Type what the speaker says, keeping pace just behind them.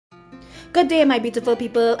Good day, my beautiful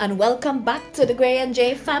people, and welcome back to the Gray and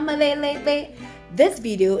J family lately. This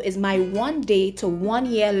video is my 1 day to 1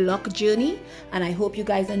 year lock journey, and I hope you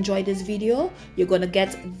guys enjoy this video. You're gonna get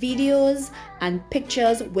videos and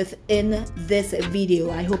pictures within this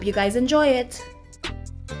video. I hope you guys enjoy it.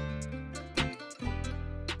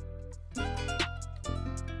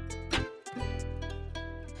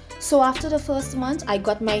 So after the first month, I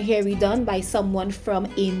got my hair redone by someone from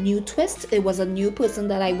A New Twist. It was a new person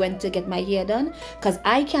that I went to get my hair done because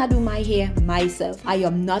I can't do my hair myself. I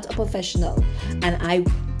am not a professional, and I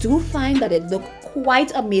do find that it looked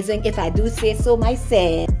quite amazing if I do say so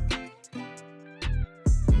myself.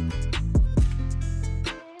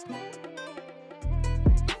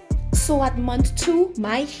 So at month 2,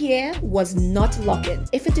 my hair was not locking.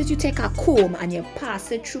 If it is you take a comb and you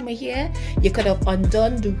pass it through my hair, you could have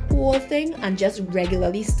undone the whole thing and just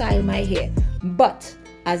regularly style my hair. But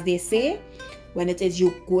as they say, when it is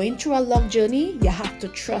you going through a lock journey, you have to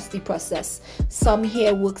trust the process. Some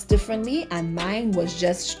hair works differently, and mine was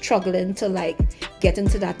just struggling to get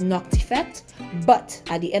into that knocked effect. But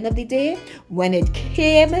at the end of the day, when it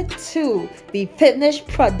came to the finished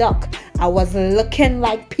product, I was looking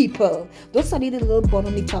like people. Those are the little bun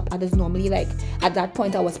on the top, and it's normally at that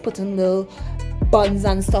point I was putting little buns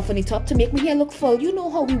and stuff on the top to make my hair look full. You know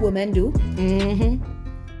how we women do.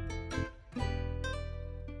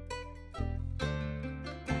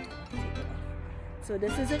 So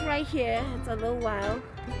this is it right here. It's a little wild.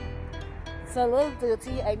 It's a little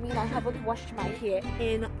dirty. I mean, I haven't washed my hair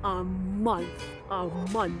in a month. I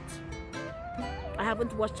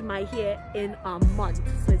haven't washed my hair in a month,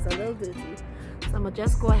 so it's a little dirty. So I'm gonna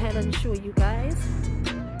just go ahead and show you guys.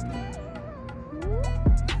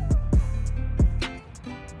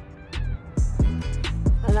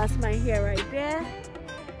 And that's my hair right there.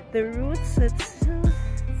 The roots, it's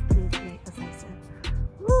dirty, as I said.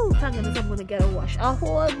 Woo, thank goodness I'm gonna get a wash. A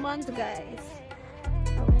whole month, guys.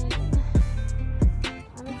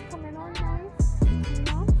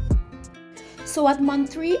 So at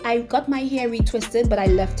month 3, I got my hair retwisted, but I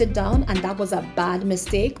left it down, and that was a bad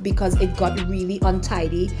mistake because it got really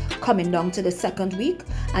untidy coming down to the 2nd week.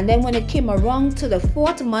 And then when it came around to the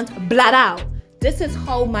 4th month, blad out. This is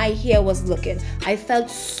how my hair was looking. I felt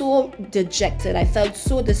so dejected. I felt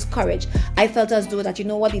so discouraged. I felt as though that, you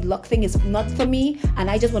know what, the lock thing is not for me, and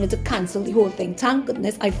I just wanted to cancel the whole thing. Thank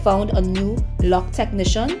goodness I found a new lock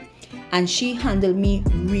technician, and she handled me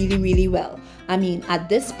really well. I mean, at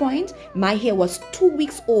this point, my hair was 2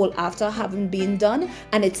 weeks old after having been done,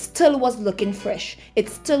 and it still was looking fresh. It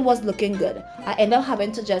still was looking good. I ended up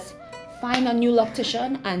having to just find a new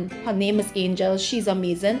loctician, and her name is Angel. She's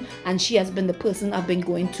amazing, and she has been the person I've been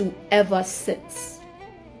going to ever since.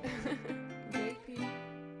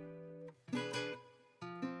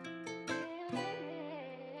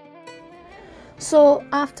 So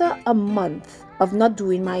after a month of not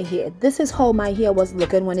doing my hair, this is how my hair was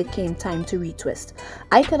looking when it came time to retwist.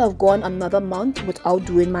 I could have gone another month without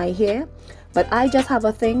doing my hair, but I just have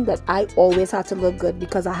a thing that I always have to look good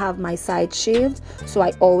because I have my side shaved, so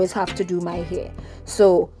I always have to do my hair.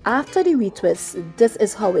 So after the retwist, this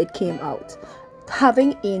is how it came out.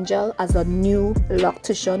 Having Angel as a new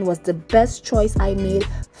loctician was the best choice I made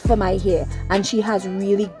for my hair, and she has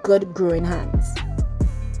really good growing hands.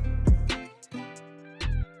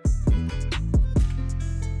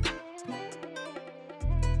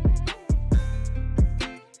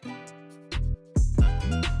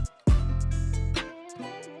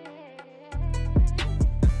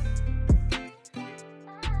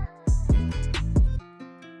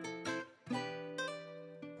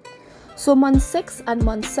 So month 6 and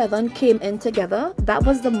month 7 came in together. That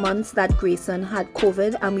was the months that Grayson had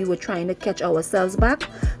COVID and we were trying to catch ourselves back.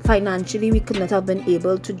 Financially, we could not have been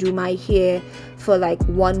able to do my hair for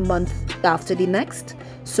 1 month after the next.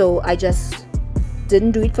 So I just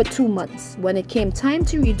didn't do it for 2 months. When it came time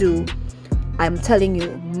to redo, I'm telling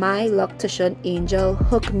you, my loctician Angel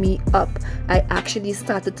hooked me up. I actually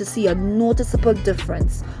started to see a noticeable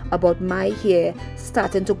difference about my hair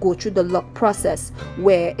starting to go through the lock process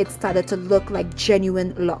where it started to look like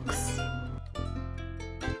genuine locks.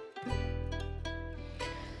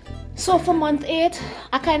 So for month 8,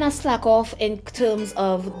 I kind of slack off in terms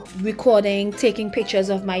of recording, taking pictures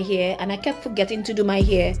of my hair, and I kept forgetting to do my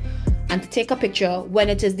hair and to take a picture when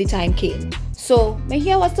it is the time came. So my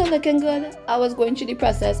hair was still looking good. I was going through the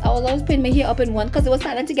process. I was always putting my hair up in one because it was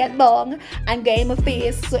starting to get long and get in my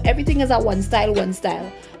face. So everything is a one style.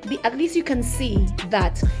 At least you can see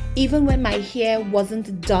that even when my hair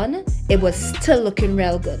wasn't done, it was still looking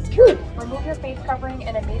real good. Remove your face covering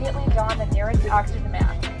and immediately don the nearest oxygen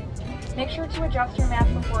mask. Make sure to adjust your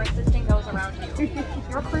mask before assisting those around you.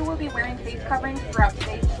 Your crew will be wearing face coverings throughout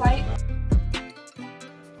today's flight.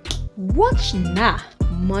 Watch now,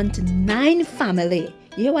 month 9 family.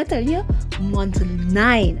 You hear what I tell you? Month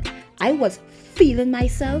 9. I was feeling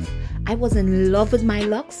myself. I was in love with my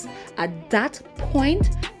locks. At that point,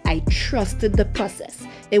 I trusted the process.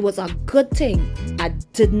 It was a good thing. I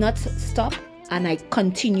did not stop, and I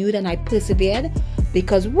continued and I persevered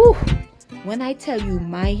because woo, when I tell you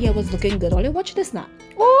my hair was looking good, only watch this now.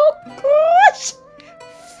 Oh gosh,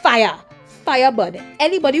 fire bud.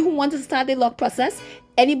 Anybody who wants to start the lock process,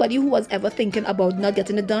 anybody who was ever thinking about not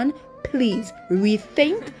getting it done, please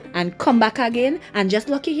rethink and come back again and just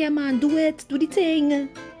lock your hair, man. Do it, do the thing.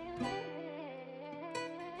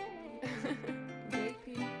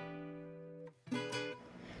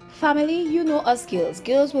 Family, you know us girls.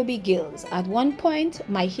 Girls will be girls. At one point,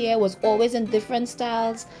 my hair was always in different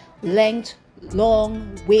styles. Length,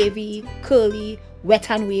 long, wavy, curly,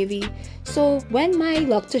 wet and wavy. So when my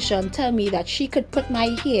loctician told me that she could put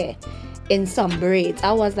my hair in some braids,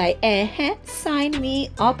 I was like, sign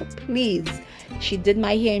me up, please. She did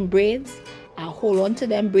my hair in braids. I hold on to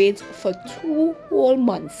them braids for 2 whole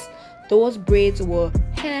months. Those braids were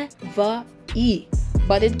heavy.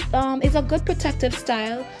 But it's a good protective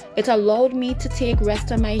style. It allowed me to take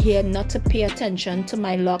rest on my hair, not to pay attention to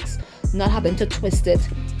my locks, not having to twist it.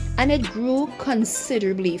 And it grew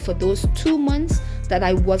considerably for those 2 months that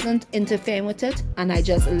I wasn't interfering with it, and I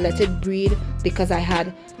just let it breathe because I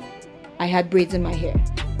had braids in my hair.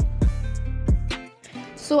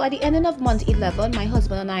 So at the ending of month 11, my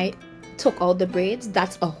husband and I took out the braids.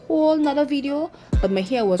 That's a whole nother video, but my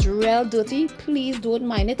hair was real dirty. Please don't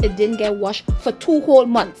mind it. It didn't get washed for 2 whole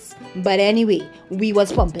months, but anyway, we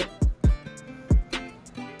was pumping.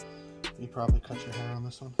 You probably cut your hair on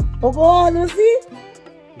this one. Oh god, let me see.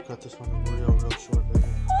 You cut this one real short, baby.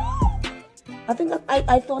 I think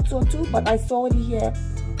I thought so too, but I saw the hair.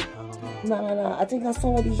 I don't know. No, I think I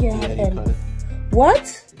saw what the hair had you cut it.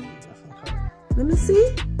 What? You definitely cut it. Let me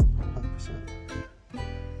see.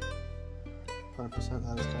 100%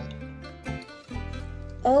 that is cut.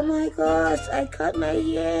 Oh my gosh, I cut my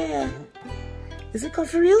hair. Is it cut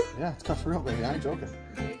for real? Yeah, it's cut for real, baby. I ain't joking.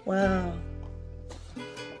 Wow.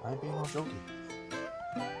 I ain't being all jokey.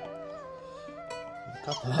 You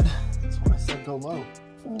cut that. That's when I said go low.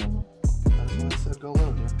 That's when I said go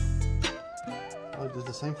low, dear. I did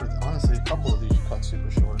the same for, honestly, a couple of these you cut super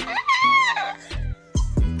short.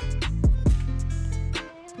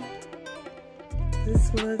 This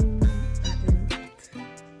one,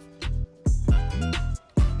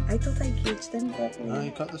 I thought I gauged them properly. No,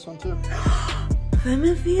 you cut this one too. Let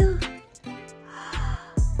me feel.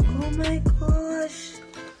 Oh my gosh.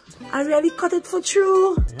 I really cut it for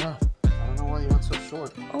true. Yeah. I don't know why you went so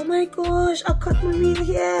short. Oh my gosh. I cut my real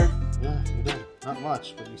hair. Yeah, you did. Not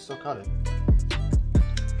much, but you still cut it.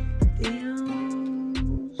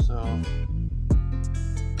 Damn. So,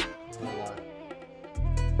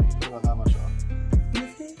 what about that much off? Let me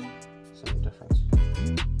see. See the difference.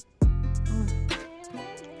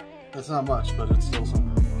 It's not much, but it's still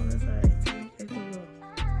something. Oh, that's alright. Take a look.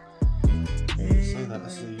 Say that,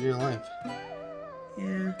 this is a year length.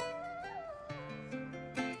 Yeah.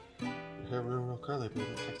 Your hair real curly, baby.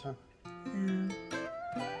 It takes time. Yeah.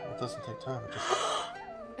 Well, it doesn't take time, it just...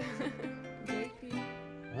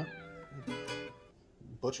 Yeah.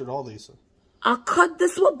 You butchered all these. I cut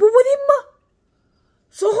this one, but with him.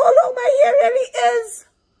 So how long my hair really is?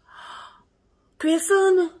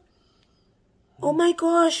 Grayson. Oh my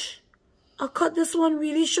gosh. I cut this one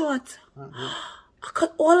really short. I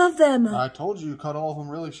cut all of them. I told you cut all of them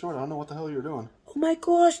really short. I don't know what the hell you're doing. Oh my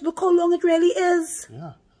gosh, look how long it really is.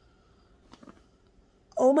 Yeah.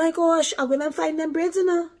 Oh my gosh, I'm gonna find them braids in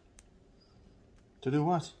her. To do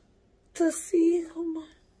what? To see. Oh my.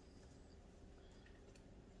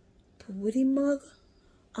 The woody mug.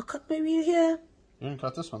 I cut my real hair. You didn't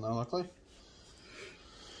cut this one though, luckily.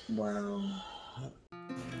 Wow.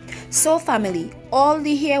 So family, all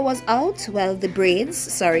the hair was out, well the braids,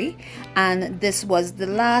 sorry, and this was the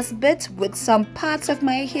last bit with some parts of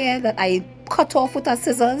my hair that I cut off with a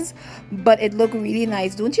scissors, but it looked really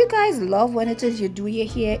nice. Don't you guys love when it is you do your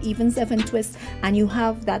hair even 7 twists and you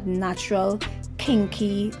have that natural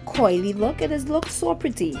kinky coily look? It looks so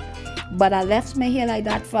pretty. But I left my hair like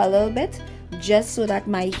that for a little bit just so that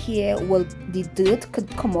my hair the dirt could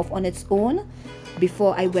come off on its own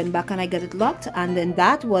before I went back and I got it locked. And then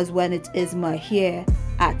that was when it is my hair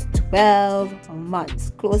at 12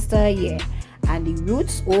 months, close to a year. And the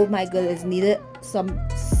roots, oh my goodness, needed some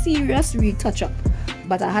serious retouch up,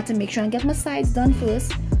 but I had to make sure and get my sides done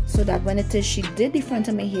first so that when it is she did the front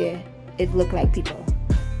of my hair, it looked like people.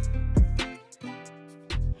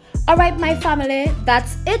 Alright my family,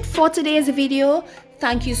 that's it for today's video.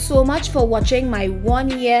 Thank you so much for watching my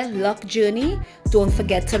 1 year lock journey. Don't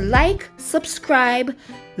forget to like, subscribe,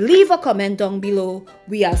 leave a comment down below.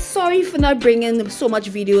 We are sorry for not bringing so much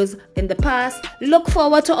videos in the past. Look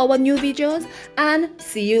forward to our new videos and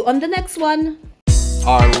see you on the next one.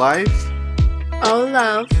 Our life, Our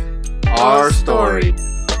love, our story.